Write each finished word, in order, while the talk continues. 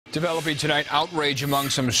Developing tonight, outrage among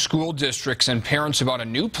some school districts and parents about a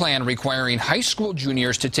new plan requiring high school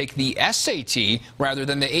juniors to take the SAT rather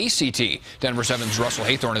than the ACT. Denver 7's Russell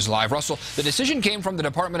Hawthorn is live. Russell, the decision came from the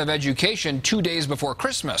Department of Education 2 days before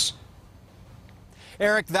Christmas.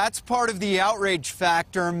 Eric, that's part of the outrage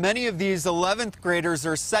factor. Many of these 11th graders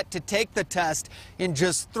are set to take the test in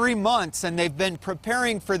just 3 months, and they've been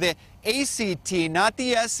preparing for the ACT, not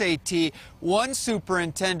the SAT. One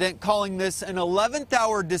superintendent calling this an 11th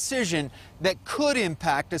hour decision that could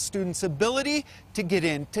impact a student's ability to get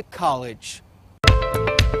into college.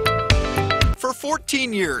 For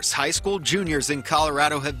 14 years, high school juniors in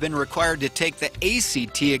Colorado have been required to take the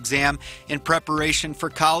ACT exam in preparation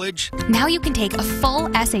for college. Now you can take a full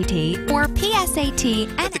SAT or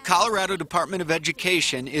PSAT. But the Colorado Department of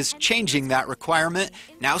Education is changing that requirement,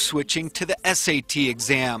 now switching to the SAT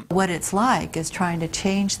exam. What it's like is trying to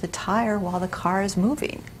change the tire while the car is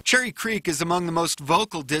moving. Cherry Creek is among the most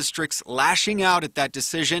vocal districts lashing out at that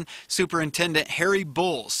decision. Superintendent Harry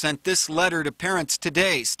Bull sent this letter to parents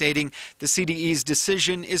today stating the CDE's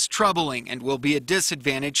decision is troubling and will be a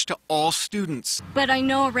disadvantage to all students. But I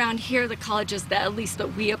know around here the colleges that at least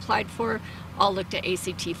that we applied for all looked at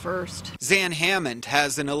ACT first. Zan Hammond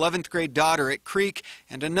has an 11th grade daughter at Creek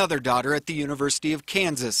and another daughter at the University of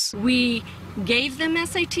Kansas. We gave them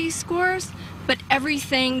SAT scores, but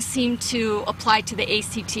everything seemed to apply to the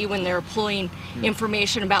ACT when they were pulling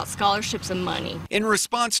information about scholarships and money. In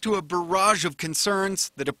response to a barrage of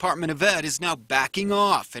concerns, the Department of Ed is now backing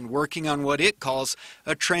off and working on what it calls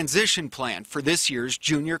a transition plan for this year's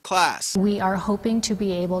junior class. We are hoping to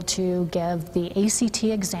be able to give the ACT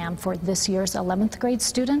exam for this year's 11th grade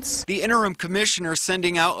students. The interim commissioner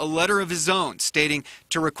sending out a letter of his own stating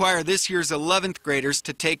to require this year's 11th graders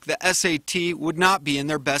to take the SAT would not be in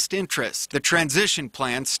their best interest. The transition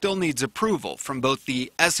plan still needs approval from both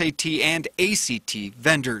the SAT and ACT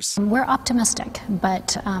vendors. We're optimistic,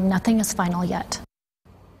 but nothing is final yet.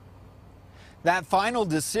 That final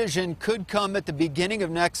decision could come at the beginning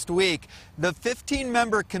of next week. The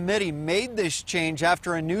 15-member committee made this change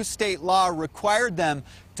after a new state law required them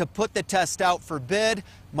to put the test out for bid.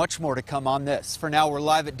 Much more to come on this. For now, we're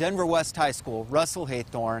live at Denver West High School. Russell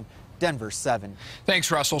Hawthorn, Denver 7. Thanks,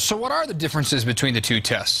 Russell. So what are the differences between the two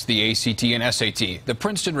tests, the ACT and SAT? The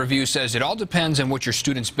Princeton Review says it all depends on what your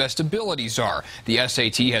student's best abilities are. The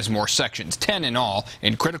SAT has more sections, 10 in all,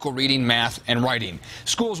 in critical reading, math, and writing.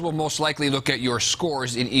 Schools will most likely look at your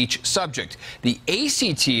scores in each subject. The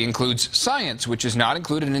ACT includes science, which is not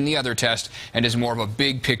included in the other test, and is more of a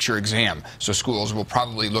big picture exam. So schools will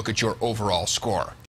probably look at your overall score.